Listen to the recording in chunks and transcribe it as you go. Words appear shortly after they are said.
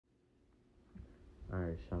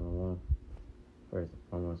Alright, Shalom. First and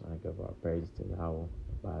foremost, I give our praise to Yahweh,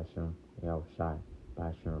 Ba'ashem, Yahweh Shai,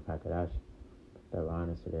 Ba'ashem, Rakakadash. That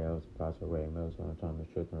honors to the elders, Apostle Ray Mills, when I'm talking the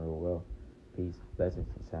truth and rule well. Peace, blessings,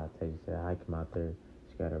 and salutations to I come out there,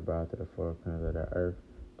 scattered abroad to the four corners of the earth,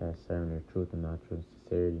 that's serving the truth and not truth and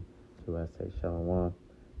sincerity. To I say Shalom.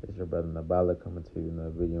 It's your brother Nabala coming to you in another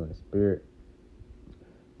video in the spirit.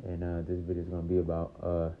 And this video is going to be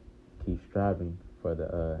about keep striving for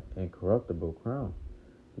the incorruptible crown,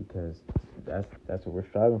 because that's what we're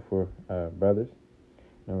striving for, brothers.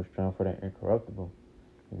 We're striving for that incorruptible,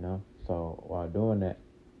 So while doing that,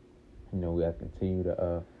 we have to continue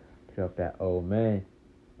to put up that old man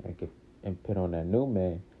and put on that new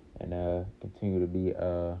man, and continue to be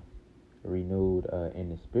renewed in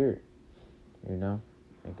the spirit, and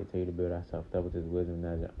continue to build ourselves up with His wisdom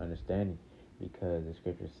and understanding, because the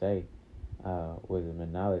scriptures say, wisdom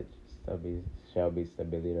and knowledge shall be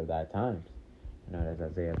stability of thy times. That's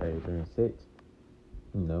Isaiah 33:6.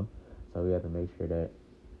 So we have to make sure that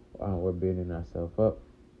we're building ourselves up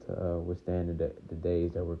to withstand the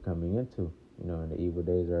days that we're coming into, and the evil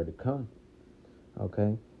days are to come.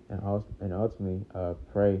 Okay, and ultimately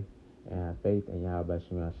pray and have faith in Yahweh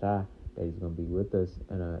Shai that He's going to be with us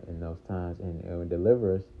in those times and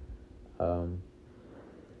deliver us from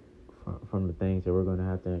the things that we're going to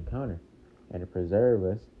have to encounter, and to preserve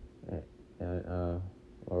us, and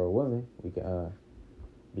or willing, we can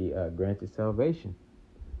be granted salvation.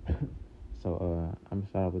 So I'm going to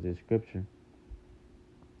start with this scripture.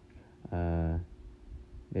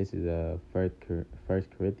 This is First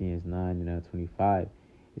Corinthians 9:25.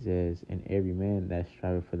 It says, "And every man that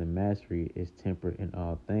striveth for the mastery is temperate in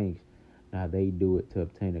all things. Now they do it to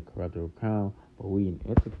obtain a corruptible crown, but we an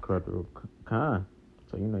incorruptible crown."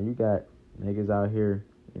 So you got niggas out here,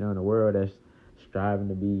 in the world that's striving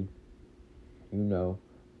to be,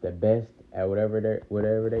 the best at whatever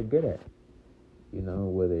they're good at.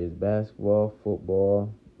 Whether it's basketball,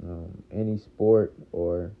 football, any sport,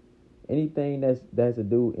 or anything that's to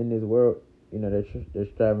do in this world, they're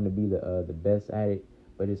striving to be the best at it,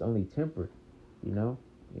 but it's only tempered.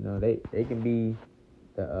 They can be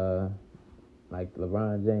the like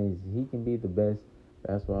LeBron James, he can be the best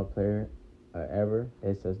basketball player ever.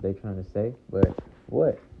 That's what they're trying to say, but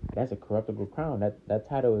what? That's a corruptible crown. That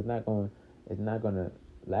title is not going to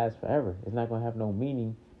last forever. It's not going to have no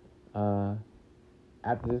meaning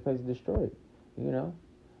after this place is destroyed.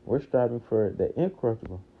 We're striving for the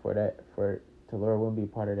incorruptible, for the Lord wouldn't be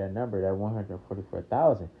part of that number, that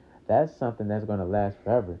 144,000. That's something that's going to last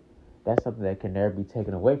forever. That's something that can never be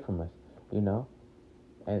taken away from us,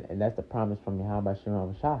 and that's the promise from Yahweh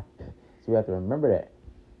Shai. So we have to remember that.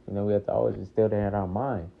 We have to always instill that in our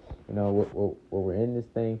mind, what we're in this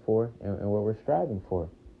thing for, and what we're striving for,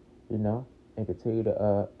 and continue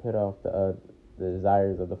to put off the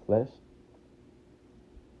desires of the flesh,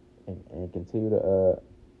 and continue to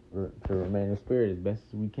remain in the spirit as best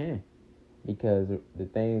as we can, because the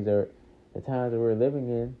times that we're living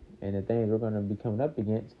in, and the things we're going to be coming up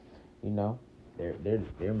against, they're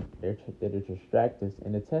to distract us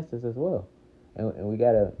and to test us as well, and we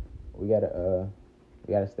gotta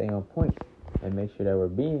stay on point and make sure that we're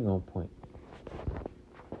being on point.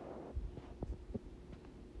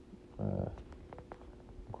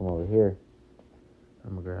 Come over here.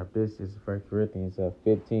 I'm gonna grab this. This is 1 Corinthians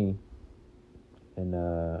 15, and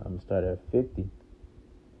I'm gonna start at 50.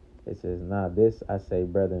 It says, "Now this I say,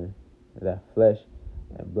 brethren, that flesh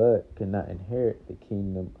and blood cannot inherit the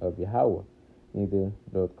kingdom of Yahweh, neither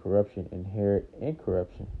doth corruption inherit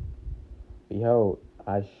incorruption. Behold,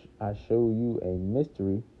 I show you a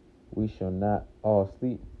mystery. We shall not all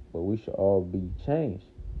sleep, but we shall all be changed.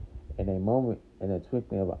 In a moment, in the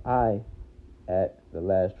twinkling of an eye, at the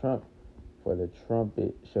last trump. For the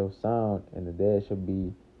trumpet shall sound, and the dead shall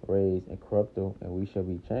be raised incorruptible, and we shall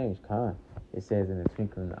be changed." It says in the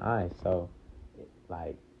twinkling of an eye. So, it's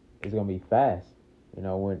going to be fast.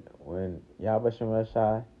 When Yahweh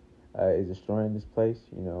Shai is destroying this place,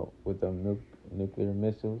 with the nuclear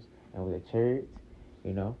missiles and with the chariots,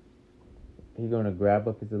 He's going to grab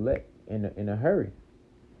up His elect in a hurry.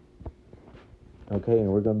 Okay,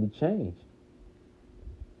 and we're going to be changed.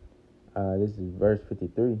 This is verse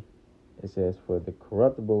 53. It says, "For the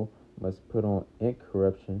corruptible must put on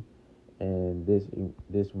incorruption, and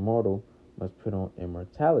this mortal must put on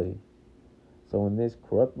immortality. So when this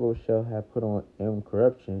corruptible shall have put on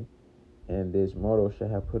incorruption, and this mortal shall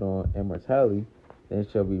have put on immortality, then it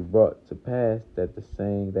shall be brought to pass that the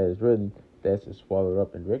saying that is written, death is swallowed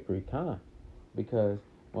up in victory." Because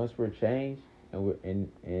once we're changed and we're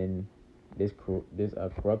in this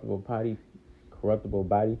corruptible body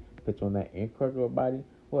puts on that incorruptible body,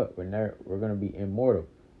 what? We're gonna be immortal,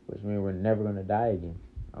 which means we're never gonna die again.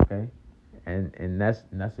 Okay, and that's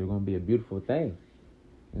gonna be a beautiful thing,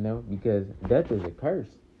 because death is a curse.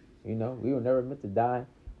 We were never meant to die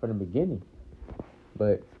from the beginning.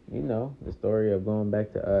 But the story of going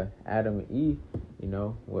back to Adam and Eve,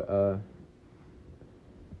 with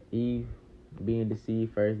Eve being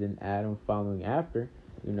deceived first, then Adam following after,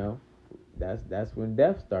 that's when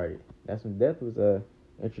death started. That's when death was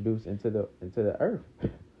introduced into the earth.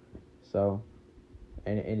 So,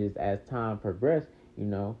 and just as time progressed,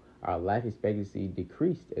 our life expectancy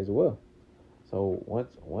decreased as well. So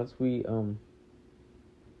once we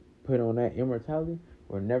put on that immortality,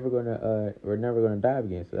 we're never gonna die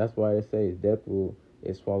again. So that's why it says death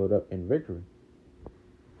is swallowed up in victory.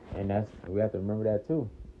 And we have to remember that too.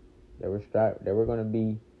 That we're gonna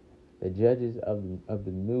be the judges of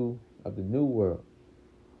the new world.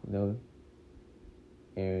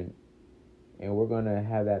 And we're gonna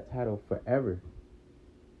have that title forever.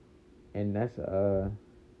 And that's a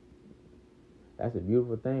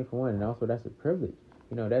beautiful thing for one, and also that's a privilege.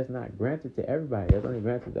 That's not granted to everybody. That's only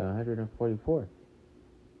granted to 144.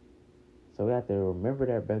 So we have to remember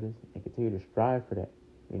that, brothers, and continue to strive for that.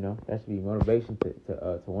 That should be motivation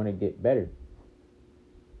to want to get better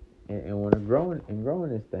and want to grow in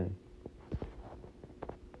this thing.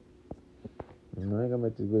 I ain't gonna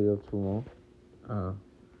make this video too long. I'm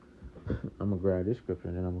gonna grab this scripture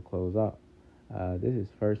and then I'm gonna close out. This is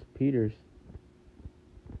First Peter's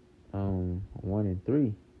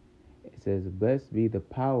 1:3. It says, "Blessed be the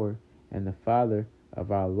power and the Father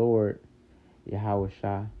of our Lord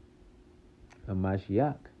Yahushua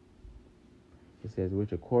Hamashiach." It says,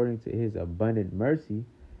 "Which according to his abundant mercy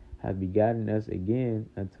hath begotten us again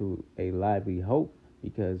unto a lively hope,"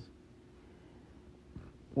 because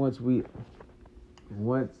once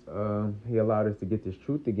he allowed us to get this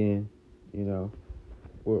truth again,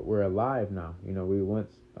 we're alive now. We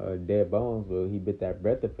once dead bones. Well, he bit that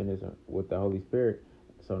breath of us with the Holy Spirit.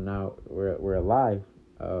 So now we're alive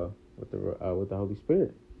with the Holy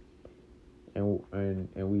Spirit, and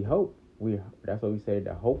we hope. That's what we say,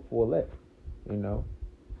 the hopeful elect.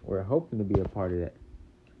 We're hoping to be a part of that.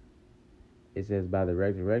 It says, by the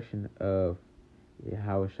resurrection of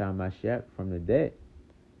Yahushua Mashiach from the dead.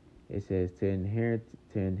 It says, to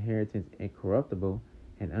inheritance incorruptible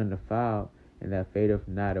and undefiled, and that fadeth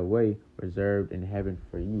not away, reserved in heaven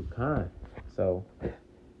for you, kind. So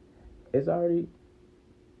it's already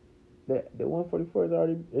the 144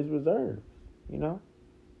 is reserved.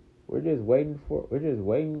 We're just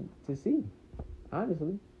waiting to see,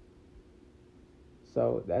 honestly.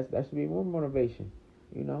 So that should be more motivation.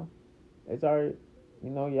 It's already,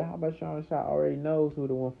 Yahweh Shah already knows who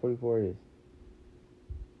the 144 is.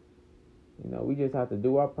 We just have to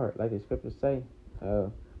do our part, like the scriptures say.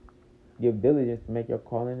 Give diligence to make your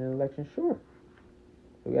calling and election sure.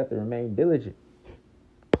 So we have to remain diligent.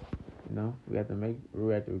 We have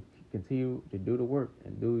to continue to do the work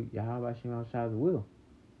and do Yahweh Shah's will.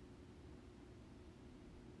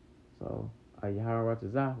 So Yahweh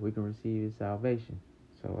Ratazah, we can receive his salvation.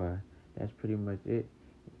 So that's pretty much it.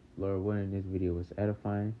 Lord willing, this video was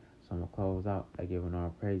edifying. So I'm gonna close out by giving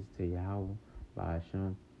all praise to Yahweh, by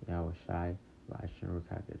Hashem, Yahweh Shai, by Hashem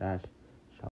Rukakadash.